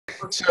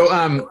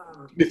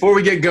Before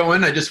we get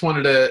going, I just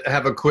wanted to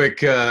have a quick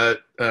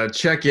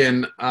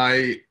check-in.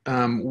 I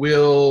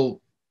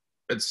will,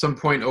 at some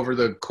point over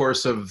the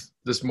course of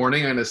this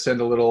morning, I'm going to send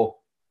a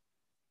little,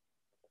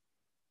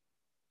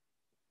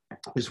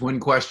 just one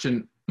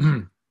question,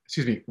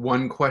 excuse me,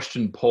 one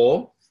question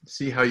poll,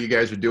 see how you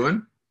guys are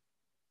doing.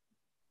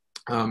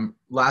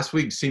 Last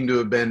week seemed to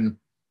have been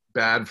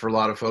bad for a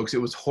lot of folks.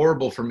 It was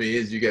horrible for me.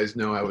 As you guys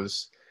know, I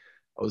was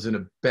in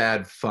a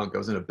bad funk. I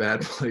was in a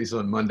bad place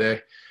on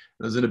Monday.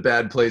 I was in a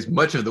bad place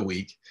much of the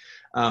week.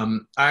 I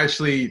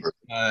actually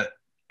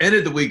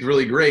ended the week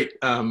really great.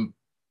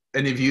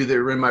 Any of you that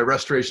were in my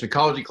restoration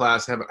ecology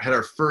class had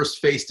our first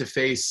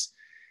face-to-face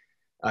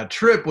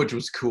trip, which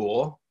was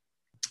cool.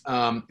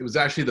 It was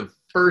actually the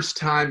first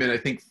time in, I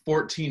think,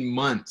 14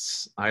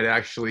 months I'd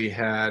actually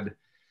had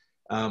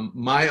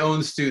my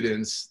own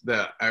students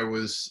that I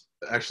was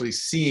actually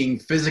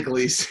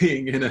physically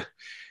seeing in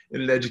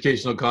an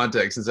educational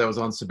context, since I was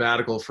on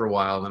sabbatical for a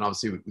while, and then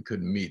obviously we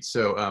couldn't meet.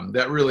 So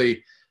that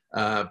really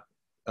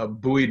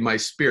buoyed my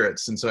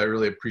spirits, and so I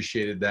really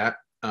appreciated that.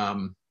 I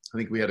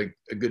think we had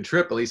a good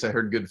trip. At least I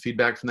heard good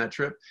feedback from that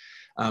trip.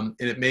 And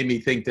it made me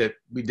think that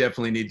we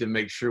definitely need to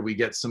make sure we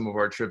get some of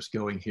our trips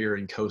going here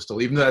in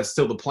Coastal, even though that's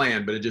still the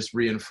plan, but it just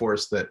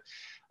reinforced that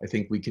I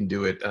think we can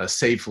do it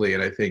safely.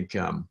 And I think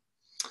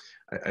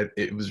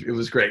it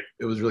was great.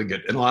 It was really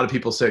good. And a lot of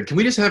people said, can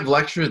we just have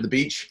lecture at the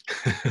beach?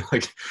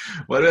 Like,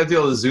 why do I have to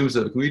do all the Zoom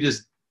stuff? Can we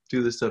just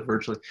do this stuff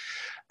virtually?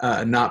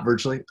 Not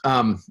virtually.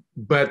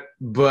 But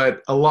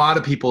a lot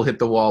of people hit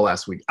the wall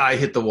last week. I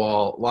hit the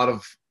wall. A lot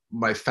of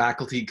my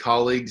faculty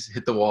colleagues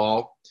hit the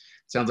wall.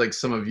 Sounds like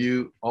some of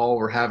you all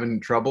were having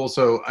trouble.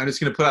 So I'm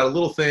just going to put out a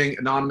little thing,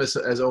 anonymous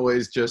as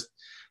always, just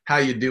how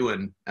you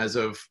doing as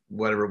of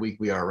whatever week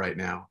we are right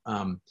now.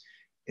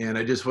 And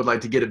I just would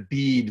like to get a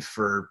bead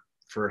for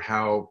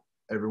how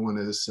everyone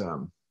is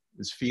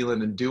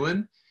feeling and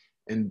doing.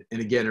 And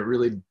again, it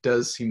really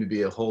does seem to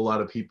be a whole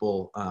lot of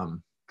people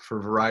for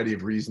a variety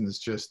of reasons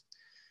just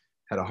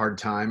had a hard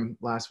time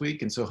last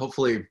week. And so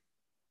hopefully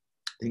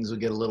things will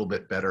get a little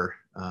bit better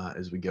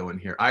as we go in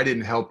here. I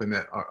didn't help in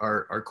that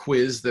our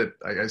quiz, that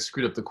I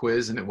screwed up the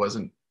quiz and it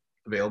wasn't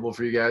available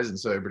for you guys. And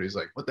so everybody's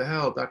like, what the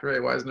hell, Dr.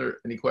 A, why isn't there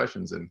any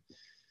questions? And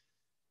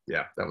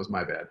yeah, that was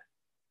my bad.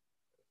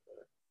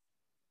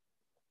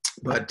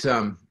 But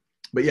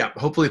yeah,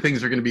 hopefully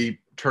things are going to be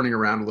turning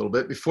around a little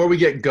bit. Before we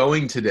get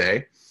going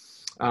today,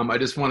 I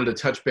just wanted to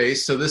touch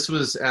base. So this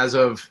was as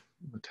of,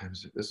 what time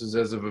is it? This is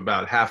as of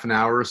about half an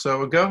hour or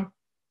so ago.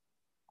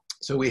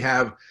 So we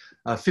have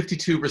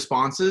 52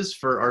 responses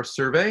for our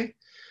survey,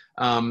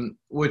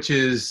 which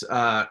is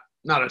not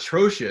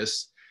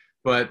atrocious,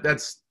 but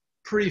that's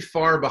pretty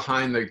far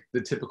behind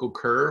the typical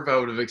curve. I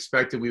would have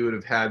expected we would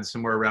have had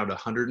somewhere around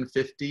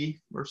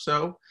 150 or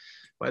so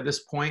by this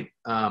point.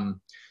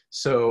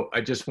 So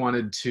I just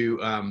wanted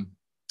to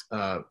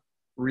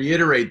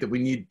reiterate that we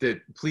need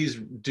that.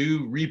 Please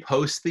do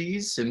repost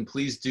these, and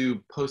please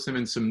do post them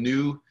in some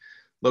new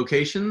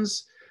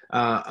locations.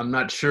 I'm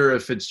not sure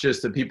if it's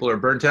just that people are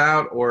burnt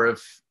out, or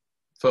if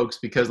folks,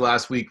 because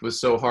last week was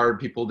so hard,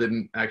 people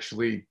didn't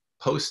actually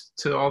post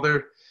to all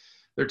their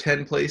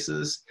 10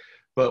 places.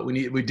 But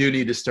we do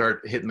need to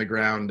start hitting the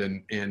ground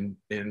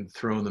and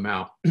throwing them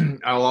out.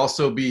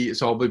 I'll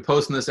be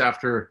posting this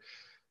after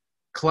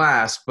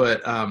class,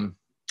 but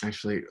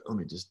actually, let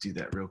me just do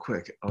that real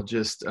quick. I'll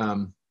just,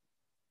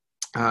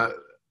 I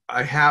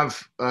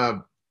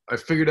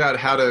figured out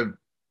how to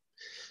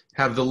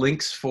have the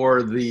links for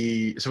so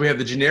we have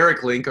the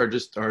generic link, or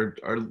just our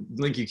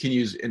link you can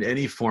use in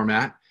any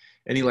format,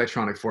 any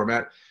electronic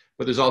format,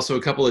 but there's also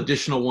a couple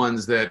additional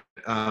ones that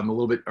are a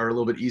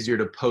little bit easier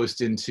to post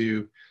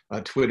into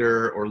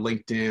Twitter or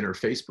LinkedIn or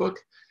Facebook.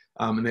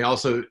 And they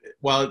also,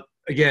 while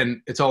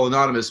again, it's all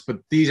anonymous, but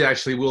these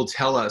actually will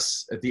tell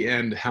us at the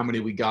end how many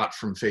we got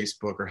from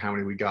Facebook or how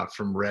many we got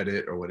from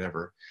Reddit or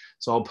whatever.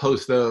 So I'll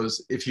post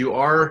those. If you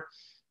are,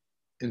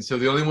 and so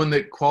the only one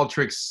that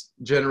Qualtrics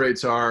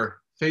generates are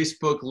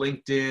Facebook,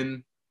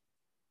 LinkedIn,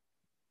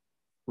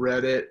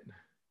 Reddit,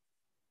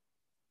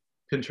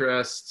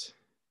 Pinterest,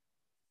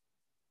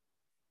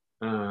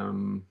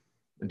 and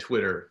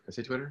Twitter. Did I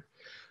say Twitter?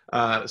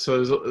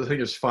 So I think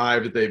there's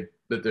 5 that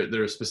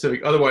they're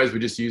specific. Otherwise, we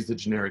just use the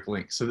generic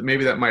link. So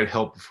maybe that might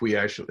help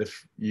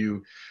if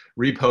you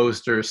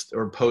repost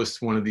or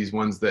post one of these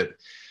ones that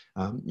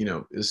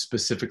is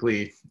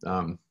specifically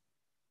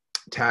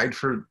tagged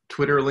for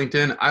Twitter or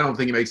LinkedIn. I don't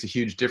think it makes a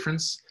huge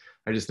difference.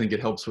 I just think it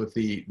helps with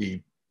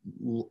the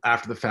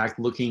after the fact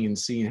looking and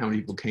seeing how many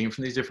people came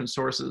from these different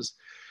sources.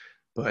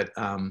 But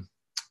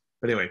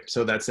anyway,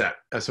 so that's that.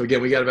 So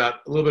again, we got about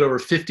a little bit over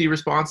 50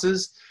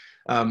 responses.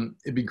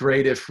 It'd be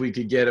great if we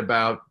could get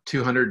about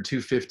 200,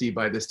 250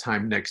 by this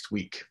time next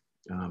week.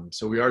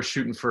 So we are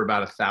shooting for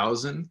about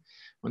 1,000.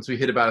 Once we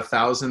hit about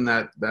 1,000,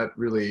 that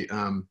really,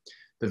 the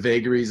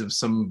vagaries of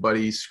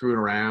somebody screwing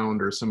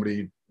around or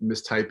somebody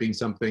mistyping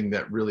something,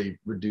 that really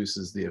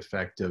reduces the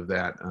effect of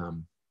that,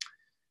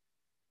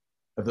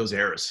 of those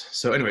errors.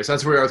 So anyways,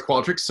 that's where we are with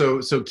Qualtrics.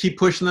 So keep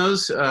pushing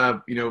those.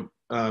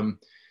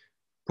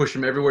 push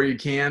them everywhere you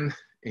can,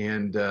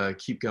 and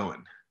keep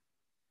going.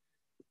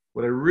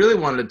 What I really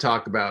wanted to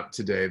talk about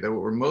today, though,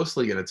 what we're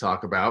mostly going to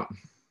talk about,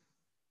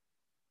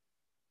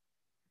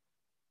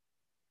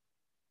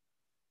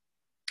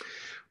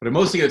 what we're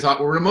mostly going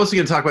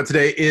to talk about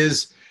today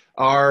is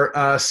our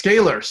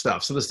scalar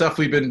stuff. So the stuff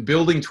we've been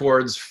building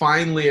towards,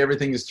 finally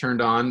everything is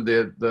turned on.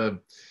 The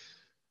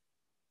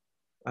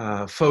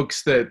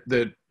folks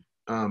the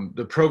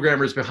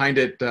programmers behind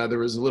it, there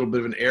was a little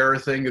bit of an error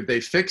thing that they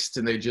fixed,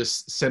 and they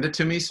just sent it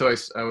to me. So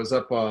I was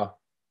up